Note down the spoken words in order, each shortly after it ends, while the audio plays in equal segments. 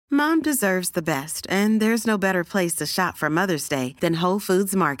Mom deserves the best, and there's no better place to shop for Mother's Day than Whole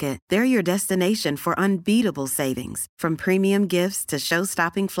Foods Market. They're your destination for unbeatable savings, from premium gifts to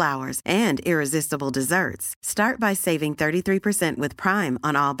show-stopping flowers and irresistible desserts. Start by saving 33% with Prime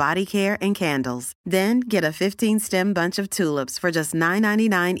on all body care and candles. Then get a 15-stem bunch of tulips for just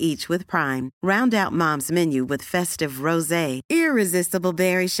 $9.99 each with Prime. Round out Mom's menu with festive rosé, irresistible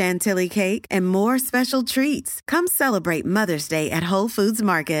berry chantilly cake, and more special treats. Come celebrate Mother's Day at Whole Foods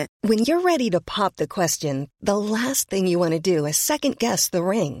Market. When you're ready to pop the question, the last thing you want to do is second-guess the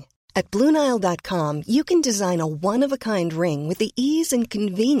ring. At BlueNile.com, you can design a one-of-a-kind ring with the ease and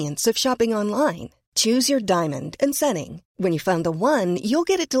convenience of shopping online. Choose your diamond and setting. When you find the one, you'll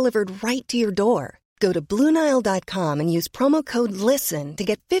get it delivered right to your door. Go to BlueNile.com and use promo code LISTEN to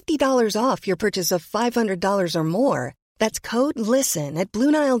get $50 off your purchase of $500 or more. That's code LISTEN at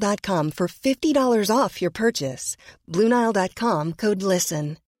BlueNile.com for $50 off your purchase. BlueNile.com, code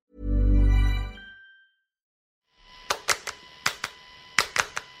LISTEN.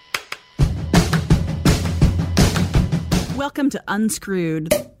 Welcome to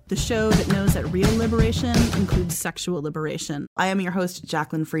Unscrewed, the show that knows that real liberation includes sexual liberation. I am your host,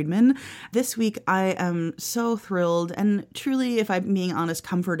 Jaclyn Friedman. This week, I am so thrilled and truly, if I'm being honest,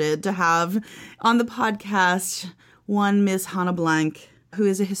 comforted to have on the podcast one Ms. Hannah Blank, who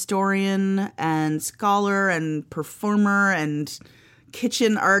is a historian and scholar and performer and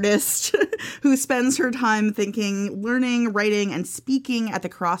kitchen artist who spends her time thinking, learning, writing, and speaking at the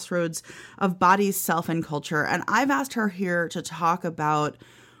crossroads of bodies, self, and culture. And I've asked her here to talk about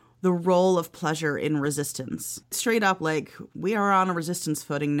the role of pleasure in resistance. Straight up, like, we are on a resistance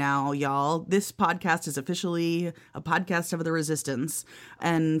footing now, y'all. This podcast is officially a podcast of the resistance.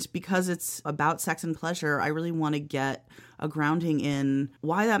 And because it's about sex and pleasure, I really want to get a grounding in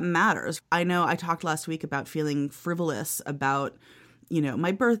why that matters. I know I talked last week about feeling frivolous about, you know,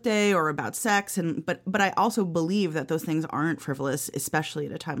 my birthday or about sex, but I also believe that those things aren't frivolous, especially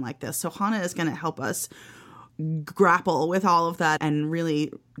at a time like this. So Hannah is going to help us grapple with all of that and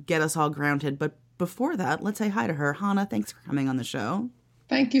really get us all grounded. But before that, let's say hi to her. Hannah, thanks for coming on the show.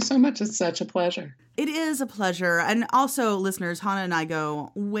 Thank you so much. It's such a pleasure. It is a pleasure. And also, listeners, Hannah and I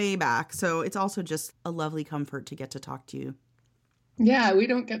go way back, so it's also just a lovely comfort to get to talk to you. Yeah, we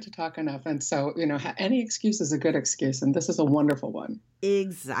don't get to talk enough. And so, you know, any excuse is a good excuse. And this is a wonderful one.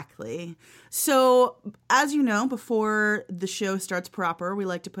 Exactly. So, as you know, before the show starts proper, we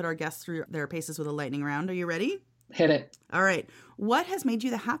like to put our guests through their paces with a lightning round. Are you ready? Hit it. All right. What has made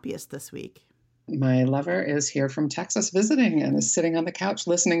you the happiest this week? My lover is here from Texas visiting and is sitting on the couch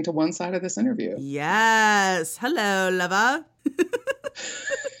listening to one side of this interview. Yes. Hello, lover.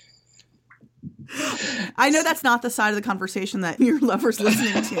 I know that's not the side of the conversation that your lover's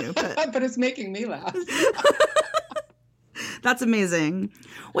listening to, but it's making me laugh. That's amazing.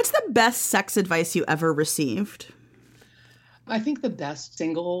 What's the best sex advice you ever received? I think the best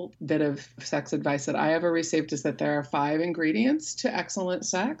single bit of sex advice that I ever received is that there are 5 ingredients to excellent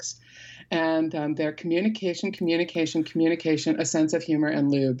sex. And they're communication, a sense of humor, and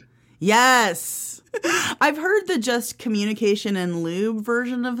lube. Yes. I've heard the just communication and lube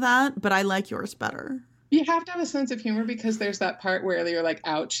version of that, but I like yours better. You have to have a sense of humor because there's that part where you're like,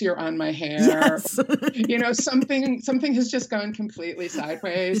 ouch, you're on my hair. Yes. You know, something has just gone completely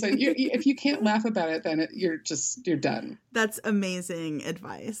sideways. And if you can't laugh about it, then you're done. That's amazing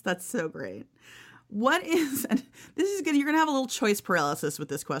advice. That's so great. What is, and this is good, you're going to have a little choice paralysis with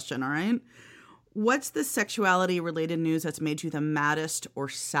this question, all right? What's the sexuality related news that's made you the maddest or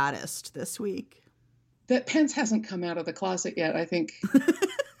saddest this week? That Pence hasn't come out of the closet yet, I think.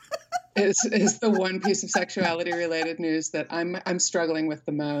 is the one piece of sexuality related news that I'm struggling with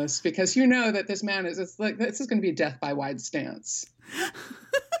the most, because you know that this man this is going to be death by wide stance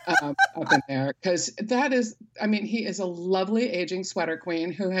up in there, because he is a lovely aging sweater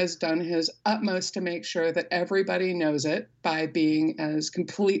queen who has done his utmost to make sure that everybody knows it by being as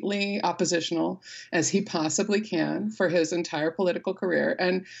completely oppositional as he possibly can for his entire political career.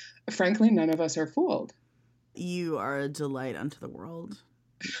 And frankly, none of us are fooled. You are a delight unto the world.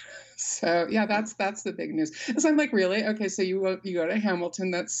 So yeah, that's the big news. So I'm like, really? Okay, so you go to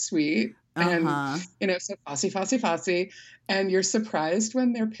Hamilton, that's sweet. And so Fosse, and you're surprised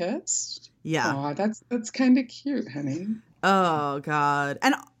when they're pissed. Yeah. Aw, that's kind of cute, honey. Oh God.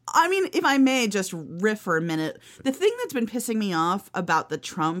 And I mean, if I may just riff for a minute, the thing that's been pissing me off about the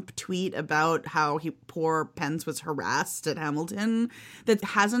Trump tweet about how poor Pence was harassed at Hamilton that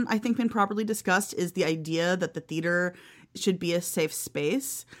hasn't, I think, been properly discussed is the idea that the theater should be a safe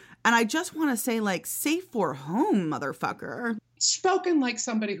space. And I just want to say, like, safe for home, motherfucker. Spoken like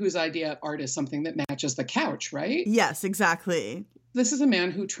somebody whose idea of art is something that matches the couch, right? Yes, exactly. This is a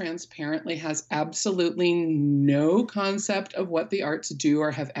man who transparently has absolutely no concept of what the arts do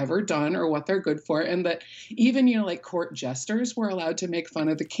or have ever done or what they're good for. And that even, like court jesters were allowed to make fun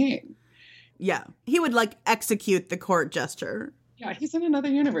of the king. Yeah. He would like execute the court jester. Yeah, he's in another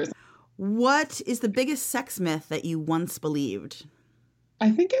universe. What is the biggest sex myth that you once believed?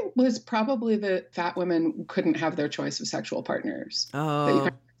 I think it was probably that fat women couldn't have their choice of sexual partners. Oh. That you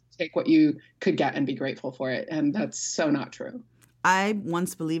had to take what you could get and be grateful for it. And that's so not true. I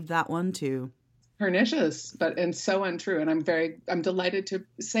once believed that one too. Pernicious, and so untrue. And I'm delighted to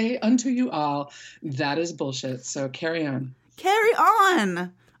say unto you all, that is bullshit. So carry on. Carry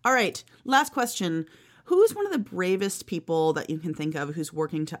on. All right. Last question. Who's one of the bravest people that you can think of who's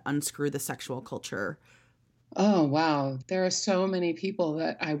working to unscrew the sexual culture? Oh, wow. There are so many people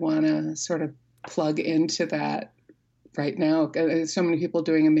that I want to sort of plug into that right now. There's so many people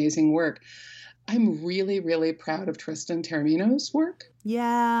doing amazing work. I'm really, really proud of Tristan Taormino's work.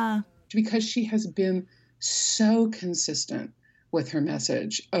 Yeah. Because she has been so consistent with her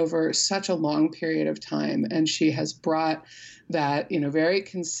message over such a long period of time. And she has brought that, very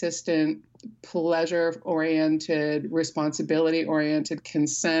consistent, pleasure-oriented, responsibility-oriented,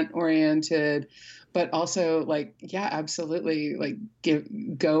 consent-oriented, but also absolutely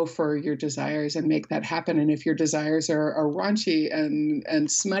go for your desires and make that happen. And if your desires are raunchy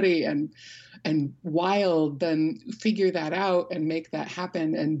and smutty and wild, then figure that out and make that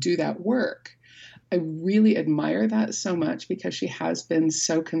happen and do that work. I really admire that so much because she has been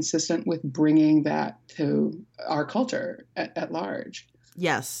so consistent with bringing that to our culture at large.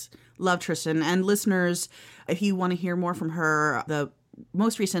 Yes. Love Tristan. And listeners, if you want to hear more from her, the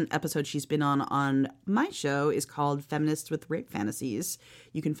most recent episode she's been on my show is called Feminists with Rape Fantasies.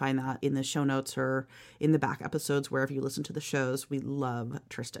 You can find that in the show notes or in the back episodes, wherever you listen to the shows. We love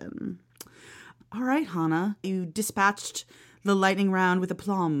Tristan. All right, Hannah, you dispatched the lightning round with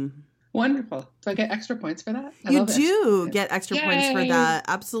aplomb. Wonderful. Do I get extra points for that? You do get extra Yay! Points for that.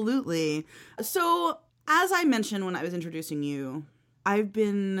 Absolutely. So, as I mentioned when I was introducing you, I've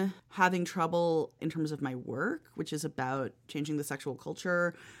been having trouble in terms of my work, which is about changing the sexual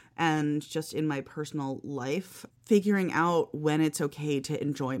culture, and just in my personal life, figuring out when it's okay to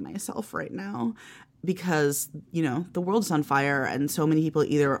enjoy myself right now. Because, the world's on fire and so many people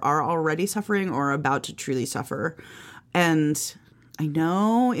either are already suffering or are about to truly suffer. And I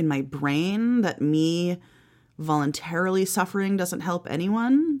know in my brain that me voluntarily suffering doesn't help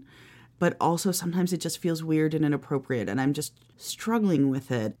anyone, but also sometimes it just feels weird and inappropriate, and I'm just struggling with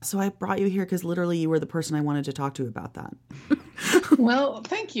it. So I brought you here because literally you were the person I wanted to talk to about that. Well,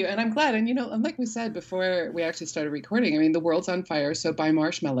 thank you. And I'm glad. And, like we said before we actually started recording, the world's on fire. So buy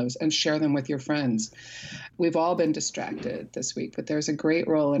marshmallows and share them with your friends. We've all been distracted this week, but there's a great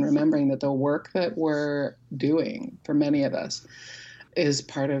role in remembering that the work that we're doing for many of us is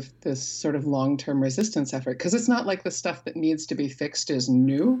part of this sort of long-term resistance effort. Because it's not like the stuff that needs to be fixed is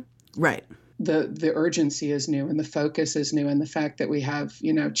new. Right. The urgency is new and the focus is new. And the fact that we have,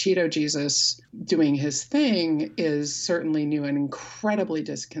 Cheeto Jesus doing his thing is certainly new and incredibly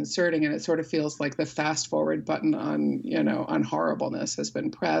disconcerting. And it sort of feels like the fast forward button on horribleness has been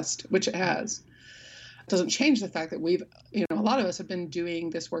pressed, which it has. It doesn't change the fact that we've, a lot of us have been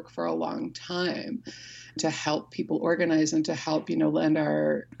doing this work for a long time to help people organize and to help, lend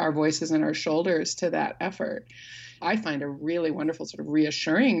our voices and our shoulders to that effort. I find a really wonderful sort of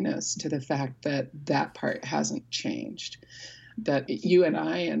reassuringness to the fact that that part hasn't changed, that you and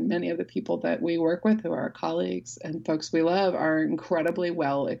I and many of the people that we work with who are our colleagues and folks we love are incredibly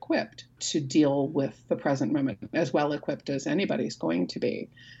well equipped to deal with the present moment, as well equipped as anybody's going to be.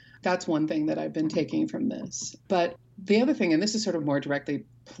 That's one thing that I've been taking from this. But the other thing, and this is sort of more directly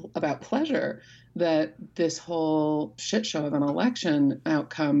about pleasure, that this whole shit show of an election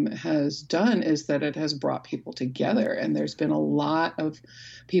outcome has done is that it has brought people together. And there's been a lot of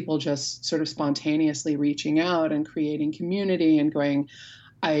people just sort of spontaneously reaching out and creating community and going,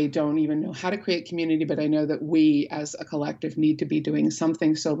 I don't even know how to create community, but I know that we as a collective need to be doing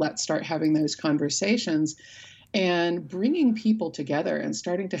something. So let's start having those conversations. And bringing people together and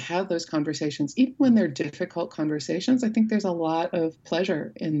starting to have those conversations, even when they're difficult conversations, I think there's a lot of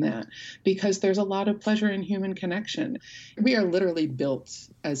pleasure in that because there's a lot of pleasure in human connection. We are literally built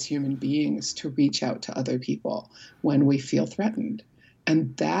as human beings to reach out to other people when we feel threatened.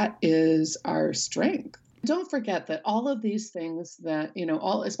 And that is our strength. Don't forget that all of these things that,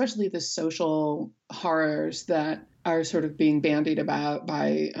 especially the social horrors that are sort of being bandied about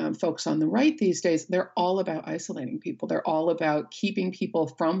by folks on the right these days, they're all about isolating people. They're all about keeping people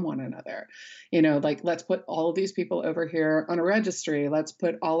from one another. Like, let's put all of these people over here on a registry. Let's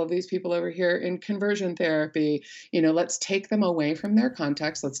put all of these people over here in conversion therapy. Let's take them away from their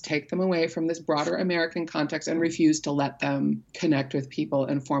context. Let's take them away from this broader American context and refuse to let them connect with people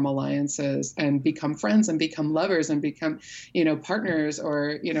and form alliances and become friends and become lovers and become, partners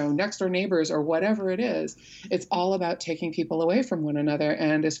or, next door neighbors or whatever it is. It's all about taking people away from one another.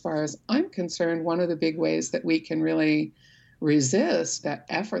 And as far as I'm concerned, one of the big ways that we can really resist that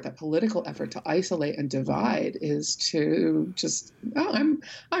effort, that political effort to isolate and divide, is to just, I'm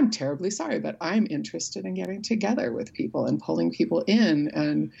terribly sorry, but I'm interested in getting together with people and pulling people in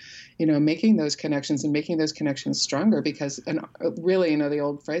and, making those connections and making those connections stronger, because really, the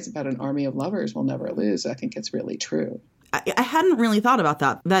old phrase about an army of lovers will never lose. I think it's really true. I hadn't really thought about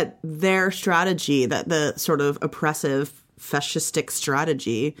that their strategy, that the sort of oppressive fascistic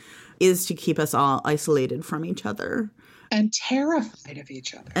strategy is to keep us all isolated from each other. And terrified of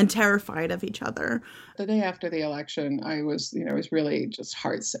each other. The day after the election, I was really just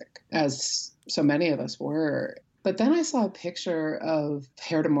heartsick, as so many of us were. But then I saw a picture of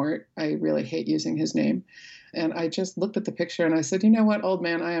Herr de Mort. I really hate using his name. And I just looked at the picture and I said, you know what, old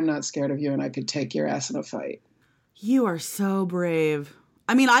man, I am not scared of you and I could take your ass in a fight. You are so brave.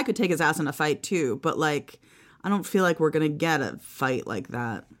 I mean, I could take his ass in a fight too, but I don't feel like we're going to get a fight like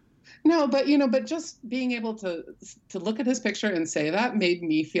that. No, but just being able to look at his picture and say that made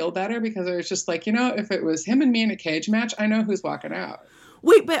me feel better, because it was just like, if it was him and me in a cage match, I know who's walking out.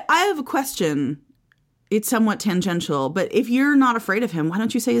 Wait, but I have a question. It's somewhat tangential, but if you're not afraid of him, why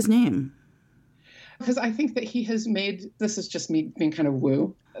don't you say his name? Because I think that he has made, this is just me being kind of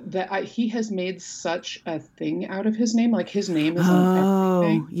woo, that he has made such a thing out of his name. Like, his name is on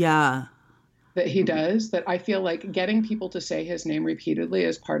everything. Yeah. That he does, that I feel like getting people to say his name repeatedly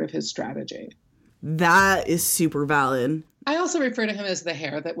is part of his strategy. That is super valid. I also refer to him as the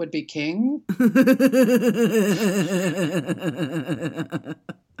hair that would be king.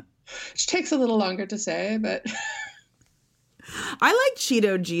 Which takes a little longer to say, but... I like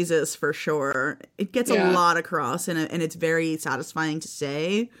Cheeto Jesus for sure. It gets a lot across, and it's very satisfying to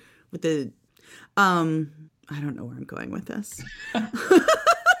say with the... I don't know where I'm going with this.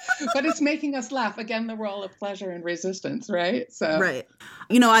 But it's making us laugh. Again, the role of pleasure and resistance, right? So right.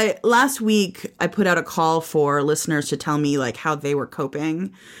 Last week I put out a call for listeners to tell me how they were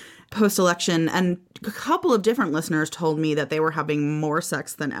coping post-election, and a couple of different listeners told me that they were having more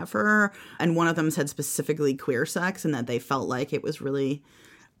sex than ever, and one of them said specifically queer sex, and that they felt like it was really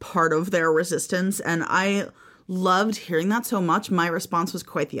part of their resistance. And I loved hearing that so much. My response was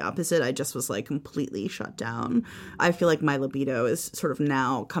quite the opposite. I just was completely shut down. I feel like my libido is sort of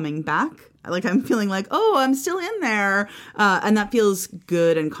now coming back. I'm feeling I'm still in there. And that feels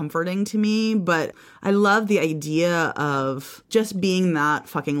good and comforting to me. But I love the idea of just being that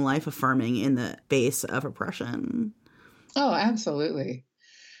fucking life affirming in the face of oppression. Oh, absolutely.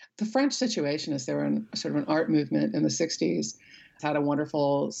 The French Situationists, they were sort of an art movement in the 60s. Had a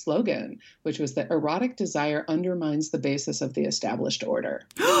wonderful slogan, which was that erotic desire undermines the basis of the established order.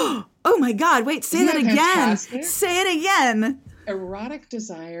 Oh my God, wait, say that again. Fantastic? Say it again. Erotic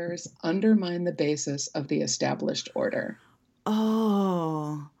desires undermine the basis of the established order.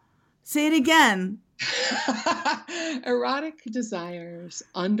 Oh, say it again. Erotic desires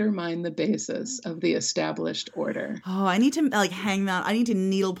undermine the basis of the established order. Oh, I need to hang that. I need to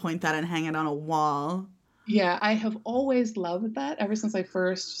needlepoint that and hang it on a wall. Yeah, I have always loved that ever since I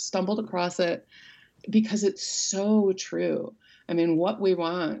first stumbled across it, because it's so true. I mean, what we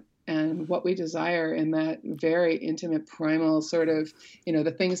want and what we desire in that very intimate, primal sort of,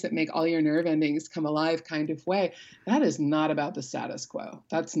 the things that make all your nerve endings come alive kind of way, that is not about the status quo.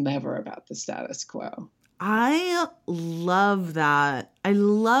 That's never about the status quo. I love that. I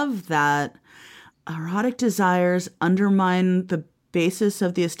love that erotic desires undermine the basis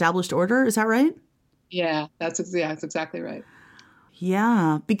of the established order. Is that right? Yeah, that's exactly right.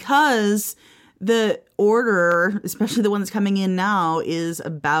 Yeah, because the order, especially the one that's coming in now, is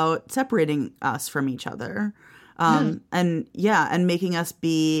about separating us from each other. And making us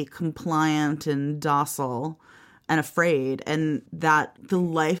be compliant and docile and afraid. And that the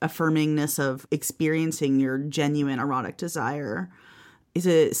life affirmingness of experiencing your genuine erotic desire is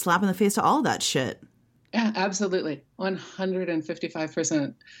a slap in the face to all that shit. Yeah, absolutely.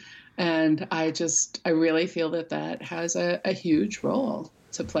 155%. And I really feel that has a huge role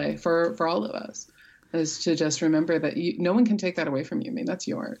to play for all of us, is to just remember that no one can take that away from you. I mean, that's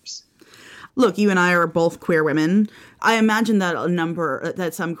yours. Look, you and I are both queer women. I imagine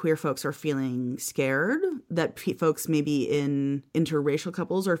that some queer folks are feeling scared, that folks maybe in interracial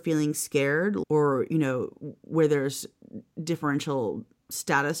couples are feeling scared, or, where there's differential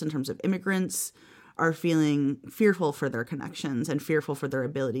status in terms of immigrants are feeling fearful for their connections and fearful for their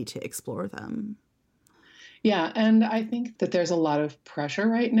ability to explore them. Yeah, and I think that there's a lot of pressure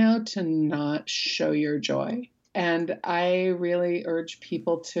right now to not show your joy. And I really urge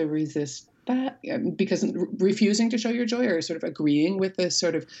people to resist that, because refusing to show your joy, or sort of agreeing with this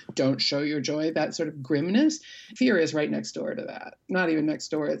sort of don't show your joy, that sort of grimness, fear is right next door to that. Not even next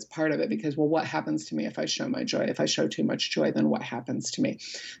door, it's part of it, because, well, what happens to me if I show my joy? If I show too much joy, then what happens to me?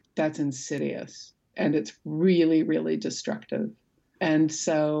 That's insidious, and it's really, really destructive. And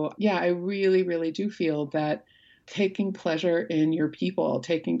so, yeah, I really, really do feel that taking pleasure in your people,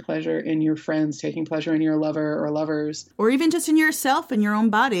 taking pleasure in your friends, taking pleasure in your lover or lovers. Or even just in yourself, in your own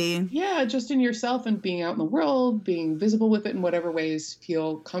body. Yeah, just in yourself, and being out in the world, being visible with it in whatever ways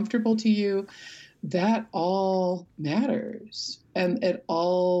feel comfortable to you. That all matters. And it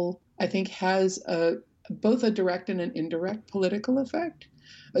all, I think, has both a direct and an indirect political effect.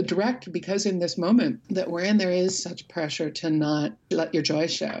 A direct, because in this moment that we're in, there is such pressure to not let your joy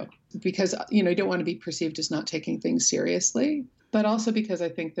show, because, you don't want to be perceived as not taking things seriously. But also because I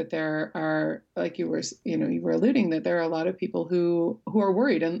think that there are, like you were alluding, that there are a lot of people who are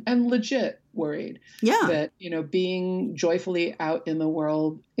worried and legit worried. Yeah. That, being joyfully out in the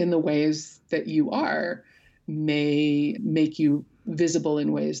world in the ways that you are may make you visible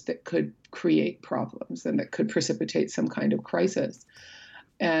in ways that could create problems and that could precipitate some kind of crisis.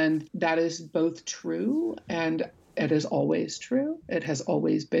 And that is both true, and it is always true. It has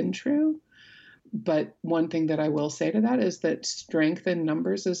always been true. But one thing that I will say to that is that strength in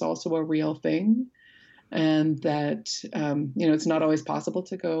numbers is also a real thing. And that, it's not always possible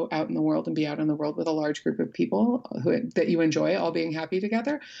to go out in the world and be out in the world with a large group of people that you enjoy all being happy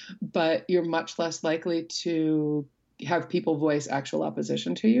together. But you're much less likely to have people voice actual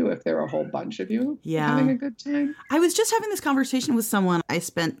opposition to you if there are a whole bunch of you having a good time. I was just having this conversation with someone. I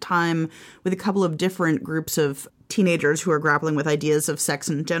spent time with a couple of different groups of teenagers who are grappling with ideas of sex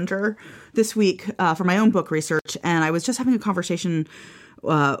and gender this week for my own book research. And I was just having a conversation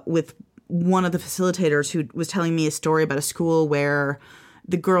with one of the facilitators who was telling me a story about a school where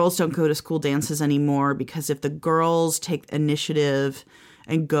the girls don't go to school dances anymore because if the girls take initiative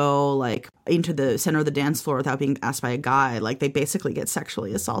and go like into the center of the dance floor without being asked by a guy, like they basically get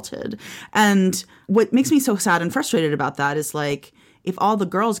sexually assaulted. And what makes me so sad and frustrated about that is like, if all the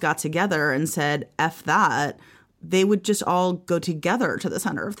girls got together and said, F that, they would just all go together to the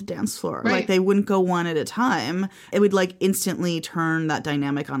center of the dance floor. Right. Like they wouldn't go one at a time. It would like instantly turn that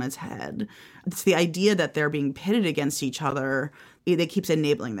dynamic on its head. It's the idea that they're being pitted against each other that keeps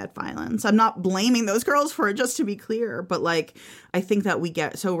enabling that violence. I'm not blaming those girls for it, just to be clear. But like, I think that we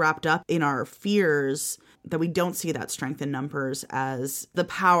get so wrapped up in our fears that we don't see that strength in numbers as the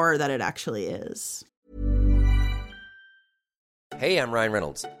power that it actually is. Hey, I'm Ryan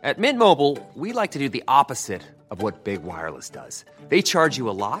Reynolds. At Mint Mobile, we like to do the opposite of what Big Wireless does. They charge you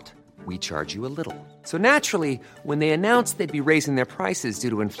a lot, we charge you a little. So naturally, when they announced they'd be raising their prices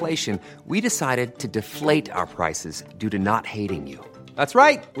due to inflation, we decided to deflate our prices due to not hating you. That's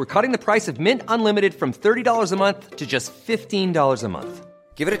right. We're cutting the price of Mint Unlimited from $30 a month to just $15 a month.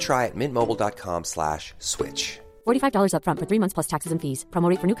 Give it a try at mintmobile.com/switch. $45 up front for 3 months plus taxes and fees. Promo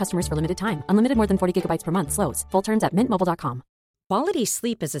rate for new customers for limited time. Unlimited more than 40 gigabytes per month slows. Full terms at mintmobile.com. Quality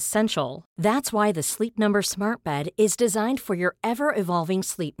sleep is essential. That's why the Sleep Number Smart Bed is designed for your ever-evolving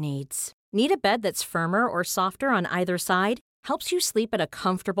sleep needs. Need a bed that's firmer or softer on either side? Helps you sleep at a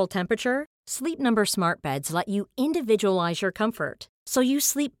comfortable temperature? Sleep Number Smart Beds let you individualize your comfort, so you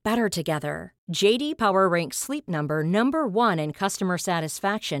sleep better together. J.D. Power ranks Sleep Number number 1 in customer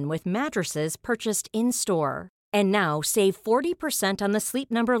satisfaction with mattresses purchased in-store. And now save 40% on the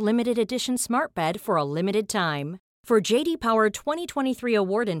Sleep Number Limited Edition Smart Bed for a limited time. For J.D. Power 2023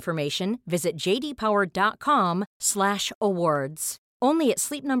 award information, visit jdpower.com/awards. Only at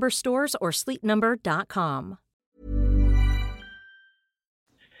Sleep Number stores or sleepnumber.com.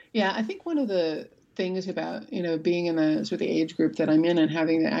 Yeah, I think one of the things about, being in the sort of the age group that I'm in and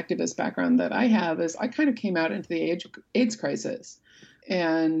having the activist background that I have is I kind of came out into the AIDS crisis.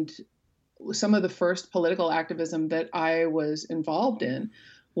 And some of the first political activism that I was involved in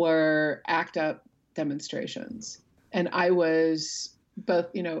were ACT UP demonstrations. And I was both,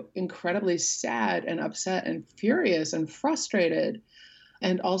 incredibly sad and upset and furious and frustrated.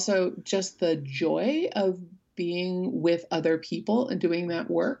 And also just the joy of being with other people and doing that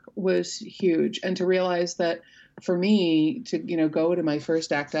work was huge. And to realize that for me to, go to my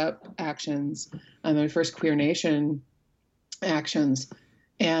first ACT UP actions, my first Queer Nation actions,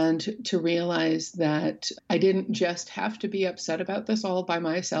 and to realize that I didn't just have to be upset about this all by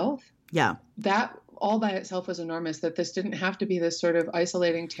myself. Yeah. That all by itself was enormous, that this didn't have to be this sort of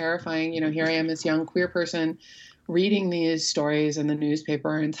isolating, terrifying, here I am, this young queer person reading these stories in the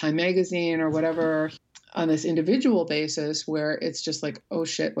newspaper and Time Magazine or whatever on this individual basis where it's just like, oh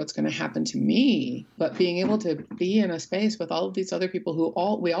shit, what's going to happen to me? But being able to be in a space with all of these other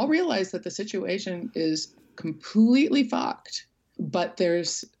people we all realize that the situation is completely fucked, but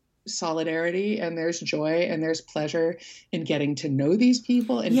there's solidarity and there's joy and there's pleasure in getting to know these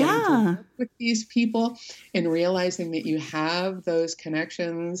people and getting to work with these people and realizing that you have those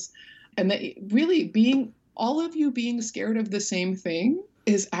connections and that really all of you being scared of the same thing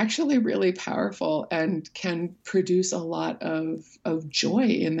is actually really powerful and can produce a lot of joy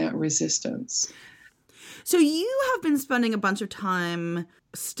in that resistance. So you have been spending a bunch of time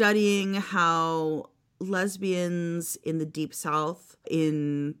studying how lesbians in the Deep South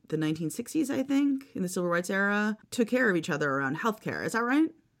in the 1960s, I think, in the Civil Rights era, took care of each other around healthcare. Is that right?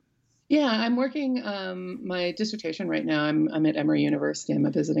 Yeah, I'm working my dissertation right now. I'm at Emory University. I'm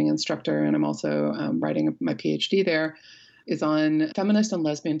a visiting instructor, and I'm also writing my PhD there. Is on feminist and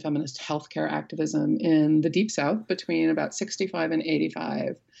lesbian feminist healthcare activism in the Deep South between about 65 and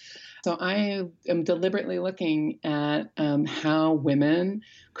 85. So I am deliberately looking at how women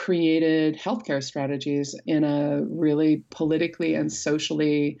created healthcare strategies in a really politically and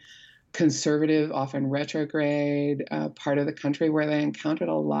socially conservative, often retrograde part of the country where they encountered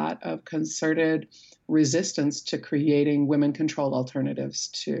a lot of concerted resistance to creating women-controlled alternatives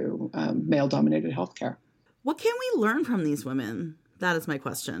to male-dominated healthcare. What can we learn from these women? That is my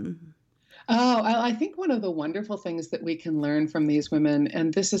question. Oh, I think one of the wonderful things that we can learn from these women,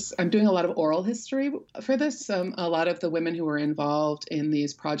 and I'm doing a lot of oral history for this. A lot of the women who were involved in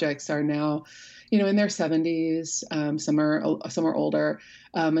these projects are now, in their 70s. Some are older.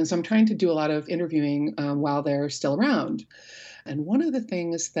 And so I'm trying to do a lot of interviewing while they're still around. And one of the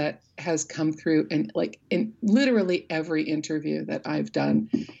things that has come through in literally every interview that I've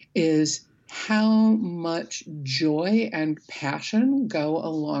done is how much joy and passion go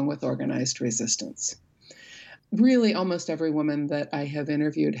along with organized resistance. Really, almost every woman that I have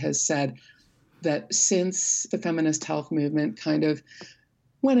interviewed has said that since the feminist health movement kind of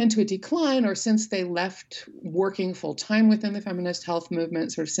went into a decline, or since they left working full time within the feminist health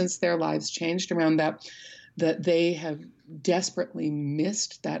movement, sort of since their lives changed around that they have desperately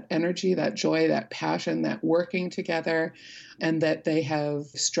missed that energy, that joy, that passion, that working together, and that they have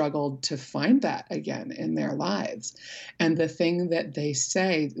struggled to find that again in their lives. And the thing that they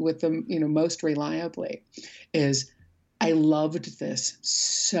say with them, most reliably is, I loved this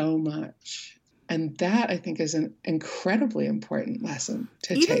so much. And that, I think, is an incredibly important lesson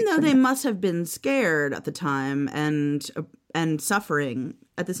to take. Even though they must have been scared at the time and suffering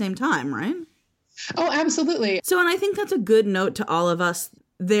at the same time, right? Oh, absolutely. So, and I think that's a good note to all of us.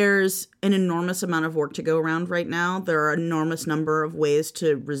 There's an enormous amount of work to go around right now. There are an enormous number of ways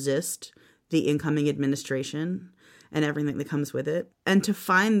to resist the incoming administration and everything that comes with it. And to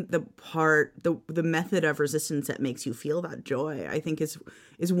find the method of resistance that makes you feel that joy, I think is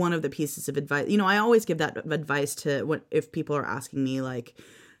one of the pieces of advice. I always give that advice to if people are asking me like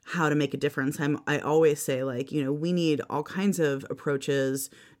how to make a difference. I always say we need all kinds of approaches.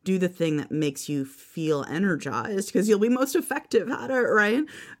 Do the thing that makes you feel energized because you'll be most effective at it, right?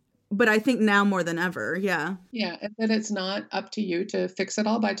 But I think now more than ever, yeah. Yeah, and that it's not up to you to fix it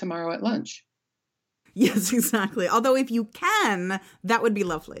all by tomorrow at lunch. Yes, exactly. Although if you can, that would be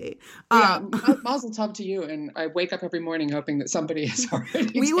lovely. Mazel tov to you. And I wake up every morning hoping that somebody is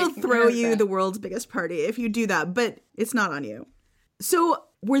already We will throw you the world's biggest party if you do that, but it's not on you. So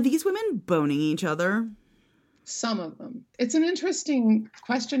were these women boning each other? Some of them. It's an interesting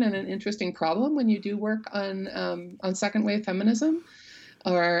question and an interesting problem when you do work on second wave feminism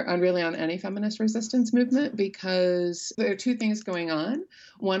or on any feminist resistance movement, because there are two things going on.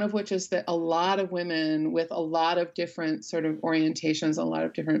 One of which is that a lot of women with a lot of different sort of orientations, a lot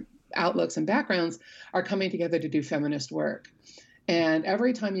of different outlooks and backgrounds are coming together to do feminist work. And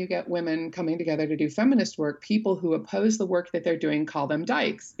every time you get women coming together to do feminist work, people who oppose the work that they're doing call them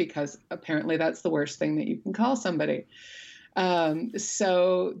dykes, because apparently that's the worst thing that you can call somebody.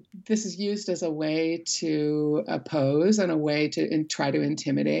 So this is used as a way to oppose and a way to try to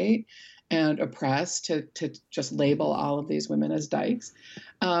intimidate and oppress, to just label all of these women as dykes.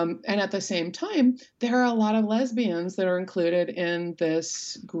 And at the same time, there are a lot of lesbians that are included in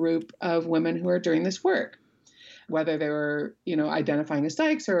this group of women who are doing this work. whether they were, identifying as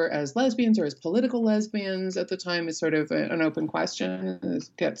dykes or as lesbians or as political lesbians at the time is sort of an open question.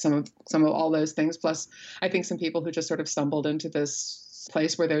 Get some of all those things. Plus, I think some people who just sort of stumbled into this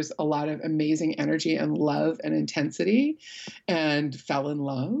place where there's a lot of amazing energy and love and intensity and fell in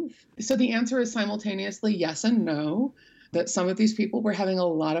love. So the answer is simultaneously yes and no. That some of these people were having a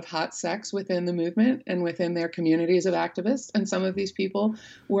lot of hot sex within the movement and within their communities of activists. And some of these people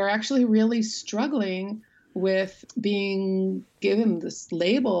were actually really struggling with being given this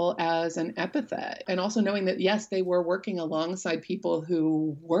label as an epithet. And also knowing that, yes, they were working alongside people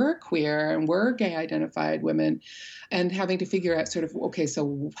who were queer and were gay identified women and having to figure out sort of, okay,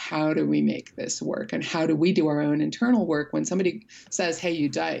 so how do we make this work? And how do we do our own internal work when somebody says, hey, you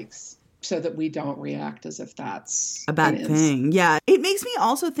dykes? So that we don't react as if that's a bad thing. Yeah. It makes me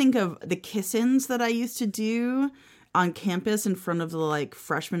also think of the kiss-ins that I used to do on campus in front of the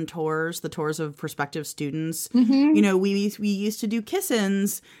freshman tours, the tours of prospective students. Mm-hmm. We used to do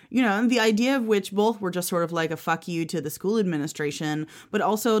kiss-ins, and the idea of which both were just sort of like a fuck you to the school administration, but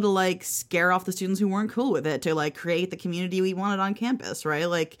also to scare off the students who weren't cool with it, to create the community we wanted on campus,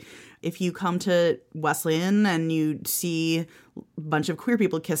 right? If you come to Wesleyan and you see a bunch of queer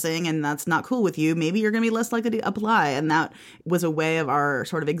people kissing and that's not cool with you, maybe you're going to be less likely to apply. And that was a way of our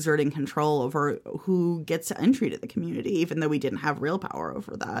sort of exerting control over who gets entry to the community, even though we didn't have real power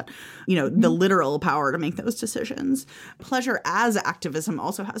over that, the literal power to make those decisions. Pleasure as activism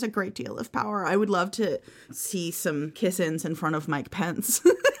also has a great deal of power. I would love to see some kiss-ins in front of Mike Pence.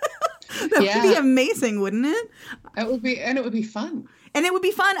 That would be amazing, wouldn't it? It would be, and it would be fun. And it would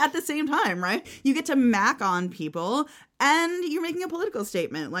be fun at the same time, right? You get to mac on people and you're making a political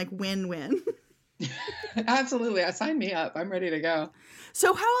statement, win-win. Absolutely. Sign me up. I'm ready to go.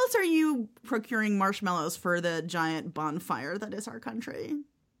 So how else are you procuring marshmallows for the giant bonfire that is our country?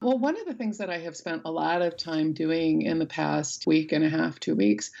 Well, one of the things that I have spent a lot of time doing in the past week and a half, 2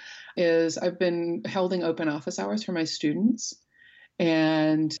 weeks, is I've been holding open office hours for my students.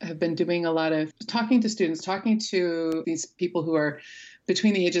 And have been doing a lot of talking to students, talking to these people who are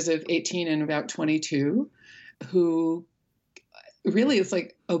between the ages of 18 and about 22, who really it's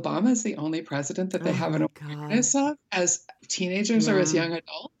like Obama is the only president that they have an awareness of as teenagers or as young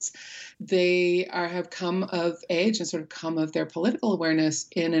adults. They have come of age and sort of come of their political awareness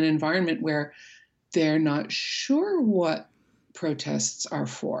in an environment where they're not sure what protests are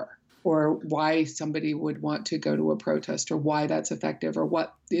for, or why somebody would want to go to a protest, or why that's effective, or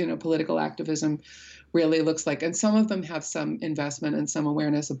what, political activism really looks like. And some of them have some investment and some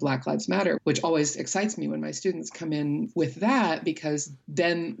awareness of Black Lives Matter, which always excites me when my students come in with that, because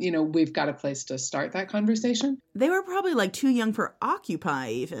then, we've got a place to start that conversation. They were probably too young for Occupy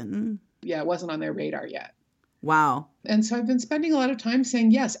even. Yeah, it wasn't on their radar yet. Wow. And so I've been spending a lot of time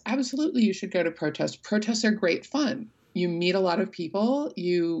saying, yes, absolutely, you should go to protests. Protests are great fun. You meet a lot of people,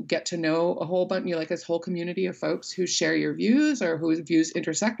 you get to know a whole bunch, this whole community of folks who share your views or whose views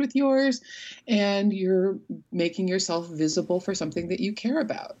intersect with yours, and you're making yourself visible for something that you care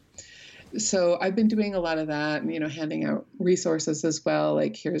about. So I've been doing a lot of that and, handing out resources as well.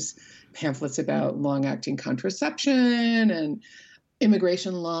 Here's pamphlets about long-acting contraception and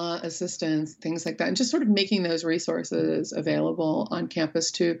immigration law assistance, things like that, and just sort of making those resources available on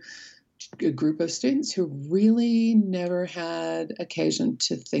campus to a group of students who really never had occasion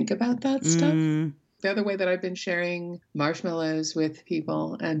to think about that stuff. The other way that I've been sharing marshmallows with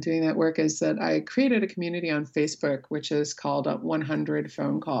people and doing that work is that I created a community on Facebook, which is called 100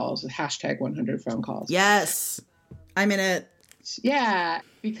 Phone Calls, hashtag 100 Phone Calls. Yes, I'm in it. Yeah,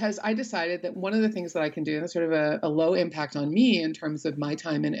 because I decided that one of the things that I can do, and it's sort of a low impact on me in terms of my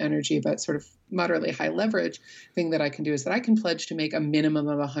time and energy, but sort of moderately high leverage thing that I can do is that I can pledge to make a minimum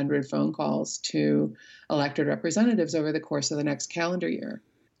of 100 phone calls to elected representatives over the course of the next calendar year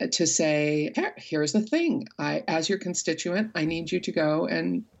to say, here's the thing. As your constituent, I need you to go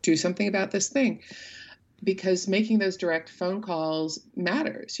and do something about this thing. Because making those direct phone calls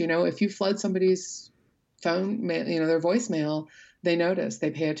matters. If you flood somebody's phone, their voicemail, they notice,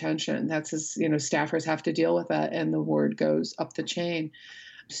 they pay attention. That's as, staffers have to deal with that, and the word goes up the chain.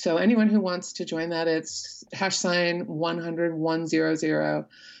 So anyone who wants to join that, it's #100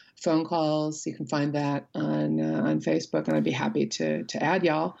 phone calls. You can find that on Facebook, and I'd be happy to add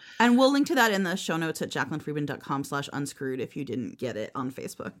y'all. And we'll link to that in the show notes at JacquelineFriedman.com/unscrewed if you didn't get it on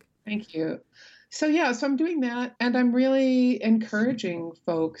Facebook. Thank you. So I'm doing that, and I'm really encouraging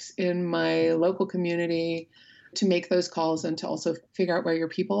folks in my local community to make those calls and to also figure out where your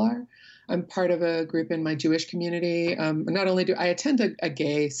people are. I'm part of a group in my Jewish community. Not only do I attend a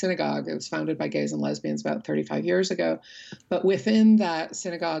gay synagogue, it was founded by gays and lesbians about 35 years ago, but within that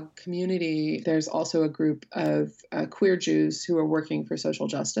synagogue community, there's also a group of queer Jews who are working for social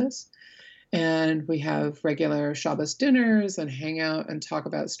justice. And we have regular Shabbos dinners and hang out and talk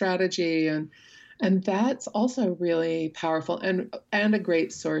about strategy. And that's also really powerful and a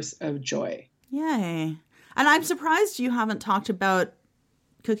great source of joy. Yay. And I'm surprised you haven't talked about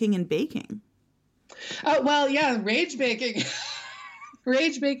cooking and baking. Oh, well, yeah, rage baking.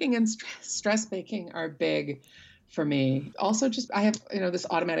 Rage baking and stress baking are big for me. Also, just I have, this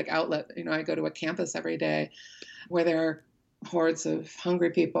automatic outlet. I go to a campus every day where there are hordes of hungry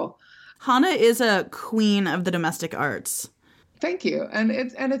people. Hannah is a queen of the domestic arts. Thank you. And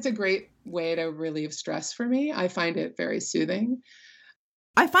it's a great way to relieve stress for me. I find it very soothing.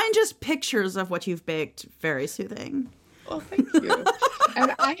 I find just pictures of what you've baked very soothing. Well, thank you.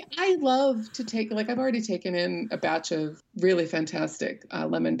 And I love to take, I've already taken in a batch of really fantastic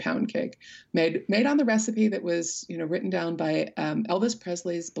lemon pound cake made on the recipe that was, written down by Elvis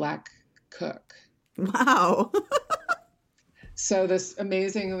Presley's black cook. Wow. So this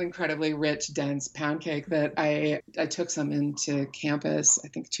amazing, incredibly rich, dense pound cake that I took some into campus, I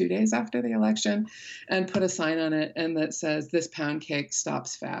think 2 days after the election, and put a sign on it and that says, "This pound cake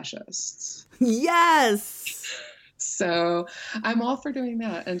stops fascists." Yes. So I'm all for doing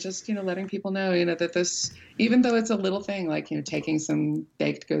that and just, letting people know, that this, even though it's a little thing like, taking some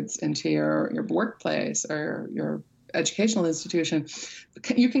baked goods into your workplace or your educational institution,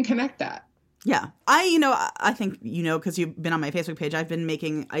 you can connect that. Yeah. I think, because you've been on my Facebook page, I've been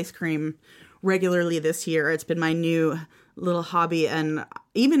making ice cream regularly this year. It's been my new little hobby. And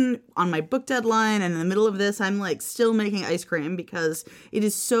even on my book deadline and in the middle of this, I'm still making ice cream because it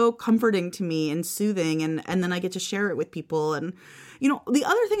is so comforting to me and soothing. And then I get to share it with people. And, the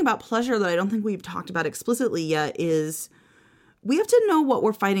other thing about pleasure that I don't think we've talked about explicitly yet is we have to know what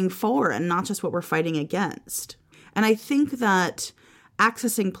we're fighting for and not just what we're fighting against. And I think that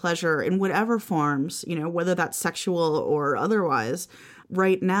accessing pleasure in whatever forms, whether that's sexual or otherwise,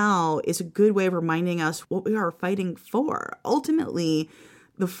 right now is a good way of reminding us what we are fighting for. Ultimately,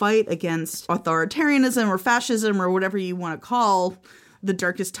 the fight against authoritarianism or fascism or whatever you want to call the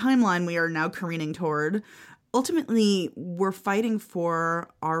darkest timeline we are now careening toward, ultimately, we're fighting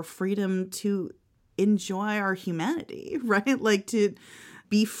for our freedom to enjoy our humanity, right? To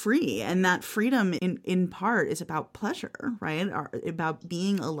be free. And that freedom in part is about pleasure, right? About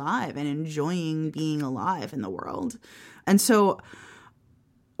being alive and enjoying being alive in the world. And so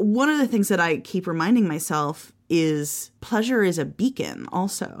one of the things that I keep reminding myself is pleasure is a beacon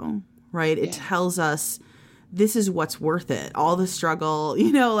also, right? It tells us this is what's worth it. All the struggle,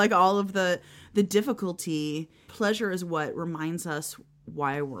 all of the difficulty. Pleasure is what reminds us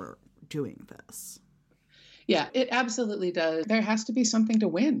why we're doing this. Yeah, it absolutely does. There has to be something to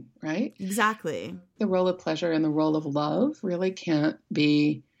win, right? Exactly. The role of pleasure and the role of love really can't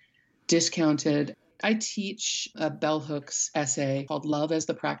be discounted. I teach Bell Hooks' essay called Love as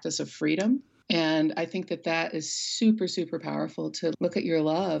the Practice of Freedom. And I think that is super, super powerful to look at your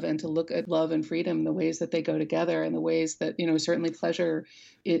love and to look at love and freedom, the ways that they go together and the ways that, certainly pleasure,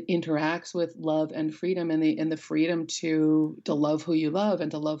 it interacts with love and freedom and the freedom to love who you love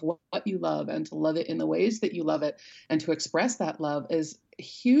and to love what you love and to love it in the ways that you love it and to express that love is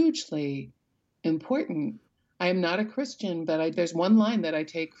hugely important. I am not a Christian, but there's one line that I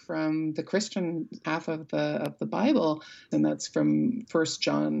take from the Christian half of the Bible, and that's from 1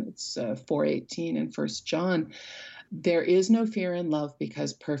 John. It's 4:18 in 1 John. There is no fear in love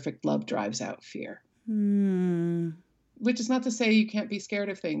because perfect love drives out fear. Which is not to say you can't be scared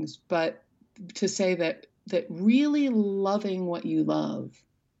of things, but to say that really loving what you love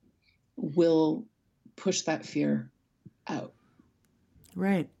will push that fear out.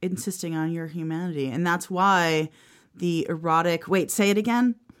 Right. Insisting on your humanity. And that's why the erotic, say it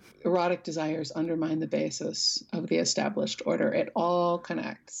again. Erotic desires undermine the basis of the established order. It all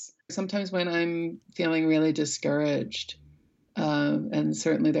connects. Sometimes when I'm feeling really discouraged, and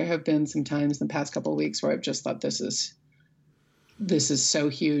certainly there have been some times in the past couple of weeks where I've just thought this is so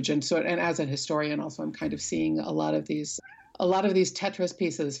huge. And as a historian also, I'm kind of seeing a lot of these Tetris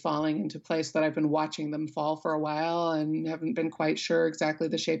pieces falling into place that I've been watching them fall for a while and haven't been quite sure exactly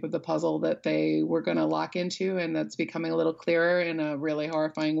the shape of the puzzle that they were going to lock into. And that's becoming a little clearer in a really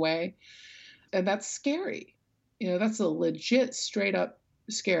horrifying way. And that's scary. That's a legit, straight up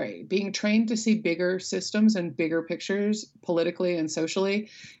scary. Being trained to see bigger systems and bigger pictures politically and socially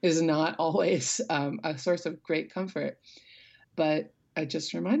is not always a source of great comfort. But I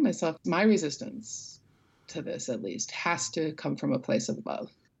just remind myself my resistance to this, at least, has to come from a place of love.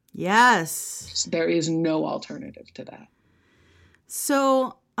 Yes. There is no alternative to that.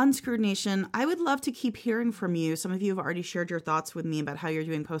 So, Unscrewed Nation, I would love to keep hearing from you. Some of you have already shared your thoughts with me about how you're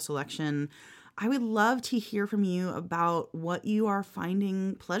doing post-election. I would love to hear from you about what you are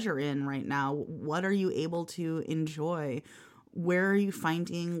finding pleasure in right now. What are you able to enjoy? Where are you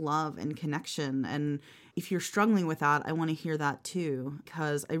finding love and connection? And if you're struggling with that, I want to hear that too,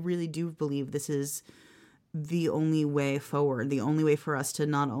 because I really do believe this is the only way forward, the only way for us to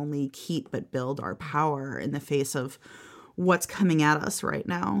not only keep but build our power in the face of what's coming at us right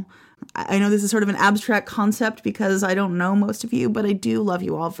now. I know this is sort of an abstract concept because I don't know most of you, but I do love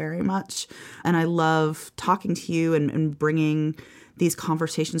you all very much. And I love talking to you and bringing these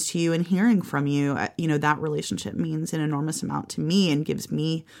conversations to you and hearing from you. You know, that relationship means an enormous amount to me and gives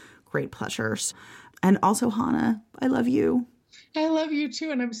me great pleasures. And also, Hannah, I love you. I love you too,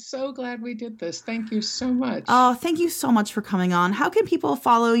 and I'm so glad we did this. Thank you so much. Oh, thank you so much for coming on. How can people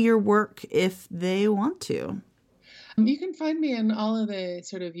follow your work if they want to? You can find me in all of the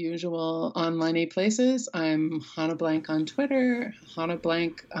sort of usual online places. I'm Hannah Blank on Twitter, Hannah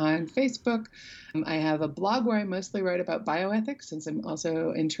Blank on Facebook. I have a blog where I mostly write about bioethics, since I'm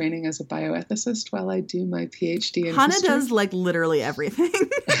also in training as a bioethicist while I do my PhD in Hannah history. does like literally everything.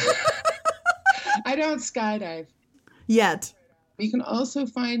 I don't skydive. Yet. You can also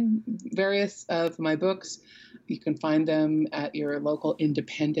find various of my books. You can find them at your local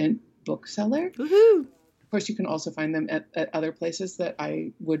independent bookseller. Woohoo! Of course, you can also find them at other places that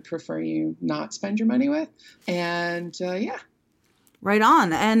I would prefer you not spend your money with. And yeah. Right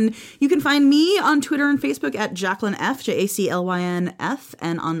on. And you can find me on Twitter and Facebook at Jaclyn F, JACLYNF,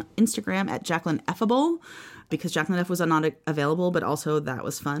 and on Instagram at Jaclyn Effable, because Jaclyn F was not available, but also that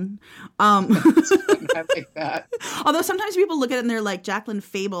was fun. I like that. Although sometimes people look at it and they're like, Jaclyn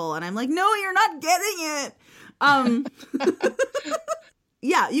Fable, and I'm like, no, you're not getting it.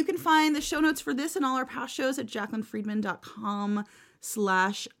 Yeah, you can find the show notes for this and all our past shows at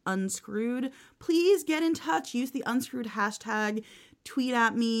jaclynfriedman.com/unscrewed. Please get in touch. Use the unscrewed hashtag. Tweet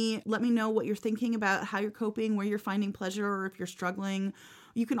at me. Let me know what you're thinking about, how you're coping, where you're finding pleasure, or if you're struggling.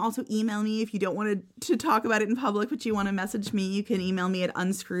 You can also email me if you don't want to talk about it in public, but you want to message me. You can email me at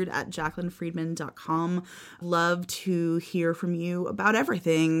unscrewed@jaclynfriedman.com. Love to hear from you about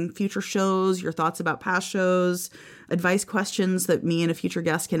everything. Future shows, your thoughts about past shows, advice questions that me and a future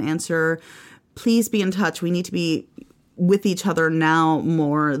guest can answer. Please be in touch. We need to be with each other now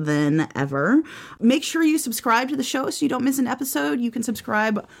more than ever. Make sure you subscribe to the show so you don't miss an episode. You can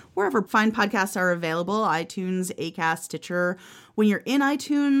subscribe wherever fine podcasts are available, iTunes, Acast, Stitcher. When you're in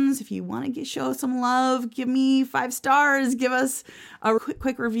iTunes, if you want to show some love, give me 5 stars, give us a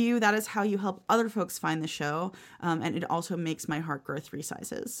quick review. That is how you help other folks find the show. And it also makes my heart grow 3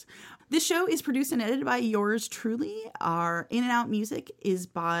 sizes. This show is produced and edited by yours truly. Our in and out music is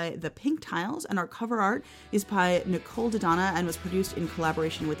by The Pink Tiles, and our cover art is by Nicole Dodonna and was produced in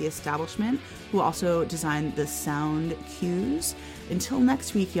collaboration with The Establishment, who also designed the sound cues. Until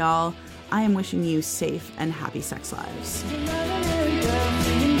next week, y'all, I am wishing you safe and happy sex lives.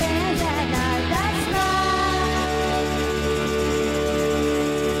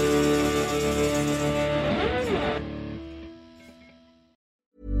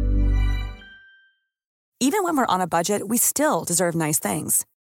 Even when we're on a budget, we still deserve nice things.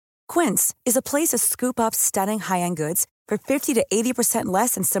 Quince is a place to scoop up stunning high-end goods for 50 to 80%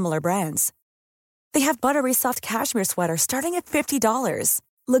 less than similar brands. They have buttery soft cashmere sweaters starting at $50,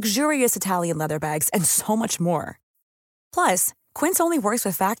 luxurious Italian leather bags, and so much more. Plus, Quince only works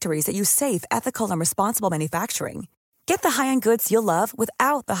with factories that use safe, ethical, and responsible manufacturing. Get the high-end goods you'll love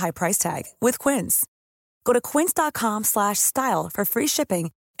without the high price tag with Quince. Go to quince.com/style for free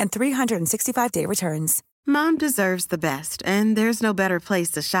shipping and 365-day returns. Mom deserves the best, and there's no better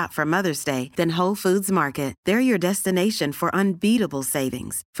place to shop for Mother's Day than Whole Foods Market. They're your destination for unbeatable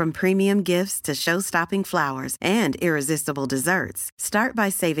savings, from premium gifts to show-stopping flowers and irresistible desserts. Start by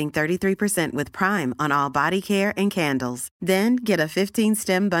saving 33% with Prime on all body care and candles. Then get a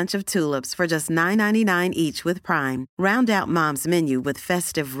 15-stem bunch of tulips for just $9.99 each with Prime. Round out Mom's menu with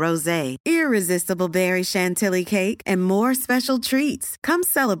festive rosé, irresistible berry chantilly cake, and more special treats. Come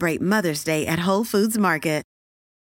celebrate Mother's Day at Whole Foods Market.